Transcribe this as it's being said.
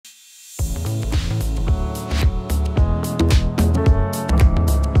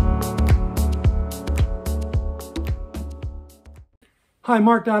Hi,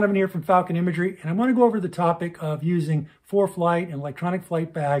 Mark Donovan here from Falcon Imagery, and I want to go over the topic of using ForeFlight and electronic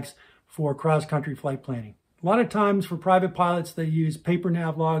flight bags for cross-country flight planning. A lot of times for private pilots, they use paper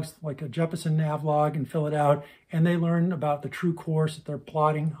navlogs like a Jeppesen navlog and fill it out, and they learn about the true course that they're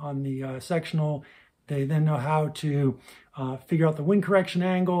plotting on the sectional. They then know how to figure out the wind correction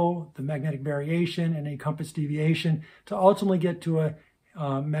angle, the magnetic variation, and a compass deviation to ultimately get to a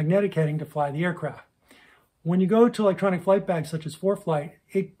magnetic heading to fly the aircraft. When you go to electronic flight bags such as ForeFlight,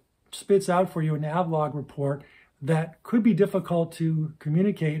 it spits out for you a navlog report that could be difficult to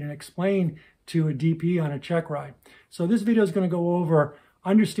communicate and explain to a DP on a Checkride. So this video is going to go over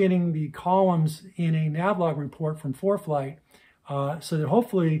understanding the columns in a navlog report from ForeFlight so that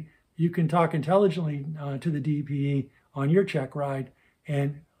hopefully you can talk intelligently to the DP on your Checkride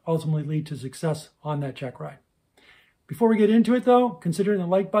and ultimately lead to success on that Checkride. Before we get into it though, consider the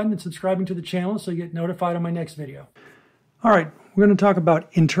like button and subscribing to the channel so you get notified on my next video. All right, we're going to talk about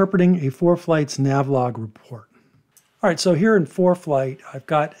interpreting a ForeFlight's navlog report. All right, so here in ForeFlight, I've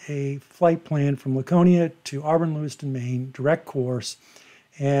got a flight plan from Laconia to Auburn Lewiston, Maine, direct course.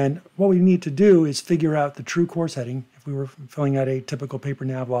 And what we need to do is figure out the true course heading. If we were filling out a typical paper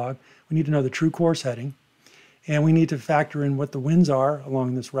navlog, we need to know the true course heading. And we need to factor in what the winds are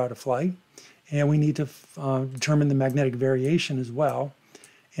along this route of flight. And we need to determine the magnetic variation as well.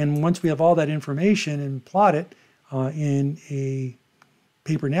 And once we have all that information and plot it in a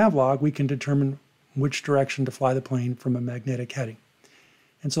paper navlog, we can determine which direction to fly the plane from a magnetic heading.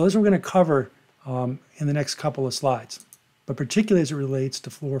 And so this we're going to cover in the next couple of slides, but particularly as it relates to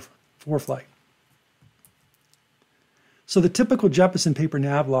ForeFlight. So the typical Jeppesen paper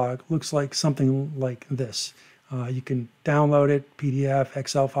navlog looks like something like this. You can download it, PDF,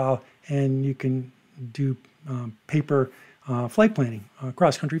 Excel file, and you can do paper flight planning,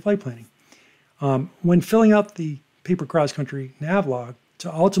 cross-country flight planning. When filling out the paper cross-country navlog,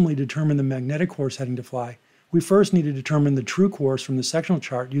 to ultimately determine the magnetic course heading to fly, we first need to determine the true course from the sectional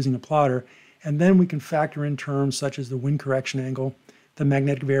chart using a plotter, and then we can factor in terms such as the wind correction angle, the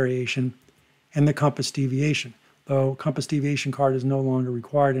magnetic variation, and the compass deviation. Though compass deviation card is no longer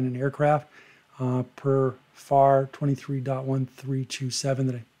required in an aircraft per FAR 23.1327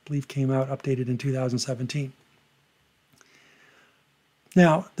 that I believe came out updated in 2017.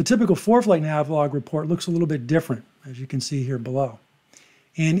 Now, the typical ForeFlight navlog report looks a little bit different, as you can see here below.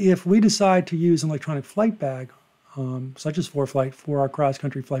 And if we decide to use an electronic flight bag, such as ForeFlight, for our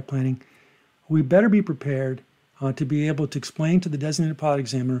cross-country flight planning, we better be prepared to be able to explain to the designated pilot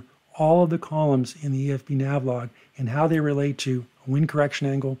examiner all of the columns in the EFB navlog and how they relate to wind correction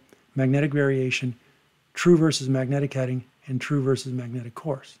angle, magnetic variation, true versus magnetic heading, and true versus magnetic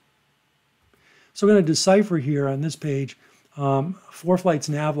course. So we're going to decipher here on this page ForeFlight's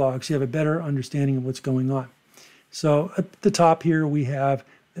navlog so you have a better understanding of what's going on. So at the top here we have,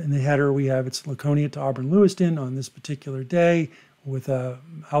 in the header we have it's Laconia to Auburn Lewiston on this particular day with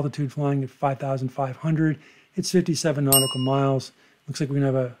altitude flying at 5,500. It's 57 nautical miles. Looks like we're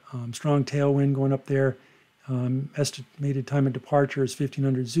going to have a strong tailwind going up there. Estimated time of departure is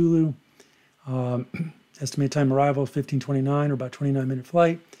 1500 Zulu. Estimated time arrival is 1529 or about 29-minute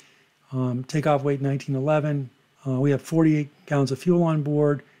flight. Takeoff weight 1911. We have 48 gallons of fuel on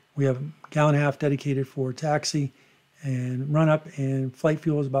board. We have a gallon and a half dedicated for taxi, and run up and flight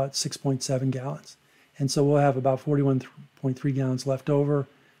fuel is about 6.7 gallons. And so we'll have about 41.3 gallons left over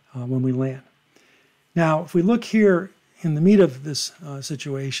when we land. Now, if we look here in the meat of this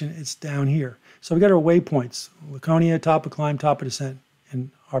situation, it's down here. So we got our waypoints: Laconia, top of climb, top of descent, and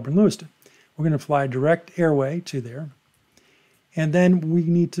Auburn Lewiston. We're going to fly a direct airway to there. And then we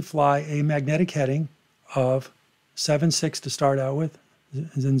need to fly a magnetic heading of 76 to start out with,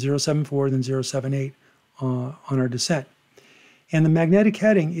 then 074, then 078 on our descent. And the magnetic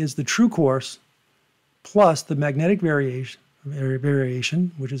heading is the true course plus the magnetic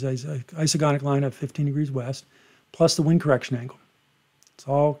variation, which is an isogonic line of 15 degrees west, plus the wind correction angle. It's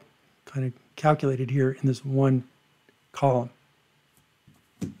all kind of calculated here in this one column.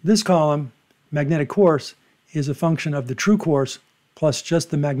 This column, magnetic course, is a function of the true course plus just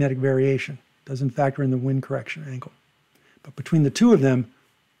the magnetic variation. Doesn't factor in the wind correction angle. But between the two of them,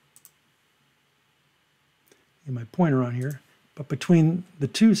 get my pointer on here, but between the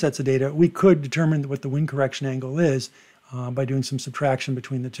two sets of data, we could determine what the wind correction angle is by doing some subtraction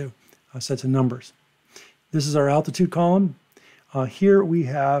between the two sets of numbers. This is our altitude column. Here we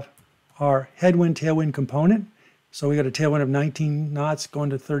have our headwind, tailwind component. So we got a tailwind of 19 knots going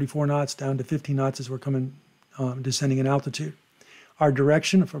to 34 knots down to 15 knots as we're coming descending in altitude. Our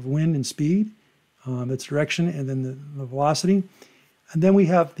direction for wind and speed, that's direction, and then the velocity. And then we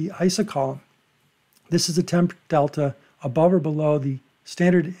have the ISO column. This is the temp delta above or below the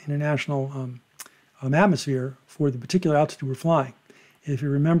standard international atmosphere for the particular altitude we're flying. If you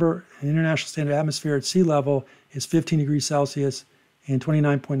remember, an international standard atmosphere at sea level is 15 degrees Celsius and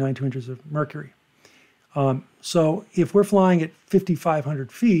 29.92 inches of mercury. So if we're flying at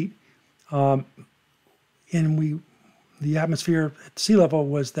 5,500 feet, and the atmosphere at sea level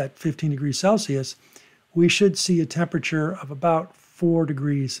was that 15 degrees Celsius, we should see a temperature of about 4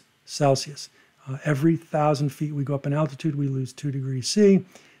 degrees Celsius. Every 1,000 feet we go up in altitude, we lose 2 degrees C.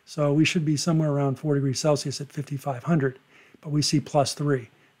 So we should be somewhere around 4 degrees Celsius at 5,500, but we see +3.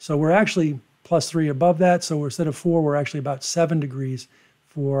 So we're actually +3 above that. So instead of 4, we're actually about 7 degrees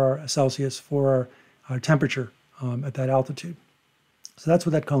for Celsius for our temperature at that altitude. So that's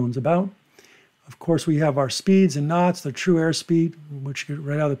what that column's about. Of course, we have our speeds and knots, the true airspeed, which you get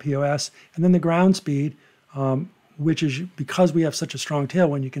right out of the POS, and then the ground speed, which is because we have such a strong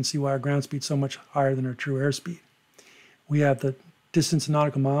tailwind, you can see why our ground speed is so much higher than our true airspeed. We have the distance in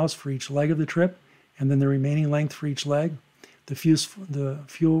nautical miles for each leg of the trip, and then the remaining length for each leg. The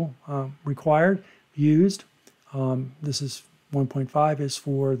fuel required, used. This is 1.5 is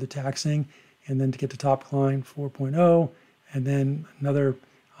for the taxiing, and then to get to top climb 4.0, and then another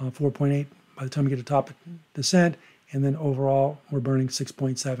 4.8 by the time we get to top descent, and then overall we're burning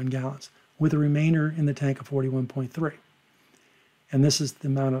 6.7 gallons with a remainder in the tank of 41.3. And this is the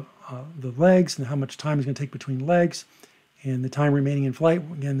amount of the legs and how much time is going to take between legs and the time remaining in flight.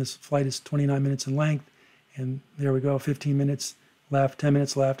 Again, this flight is 29 minutes in length, and there we go, 15 minutes left, 10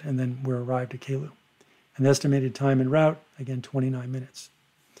 minutes left, and then we're arrived at Kalu. And the estimated time en route, again, 29 minutes.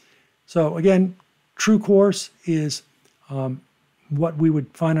 So again, true course is what we would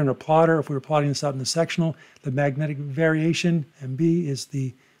find on a plotter if we were plotting this out in the sectional. The magnetic variation, MB, is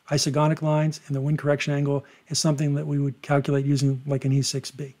the isogonic lines, and the wind correction angle is something that we would calculate using like an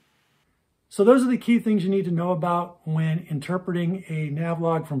E6B. So those are the key things you need to know about when interpreting a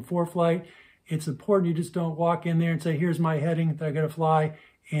navlog from ForeFlight. It's important you just don't walk in there and say, here's my heading that I got to fly,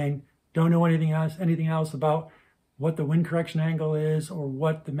 and don't know anything else about what the wind correction angle is or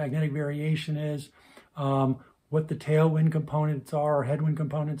what the magnetic variation is, what the tailwind components are or headwind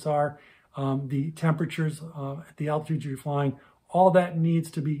components are, the temperatures at the altitudes you're flying. All that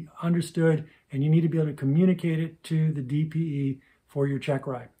needs to be understood, and you need to be able to communicate it to the DPE for your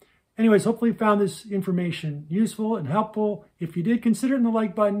Checkride. Anyways, hopefully you found this information useful and helpful. If you did, consider hitting the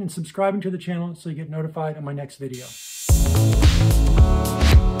like button and subscribing to the channel so you get notified on my next video.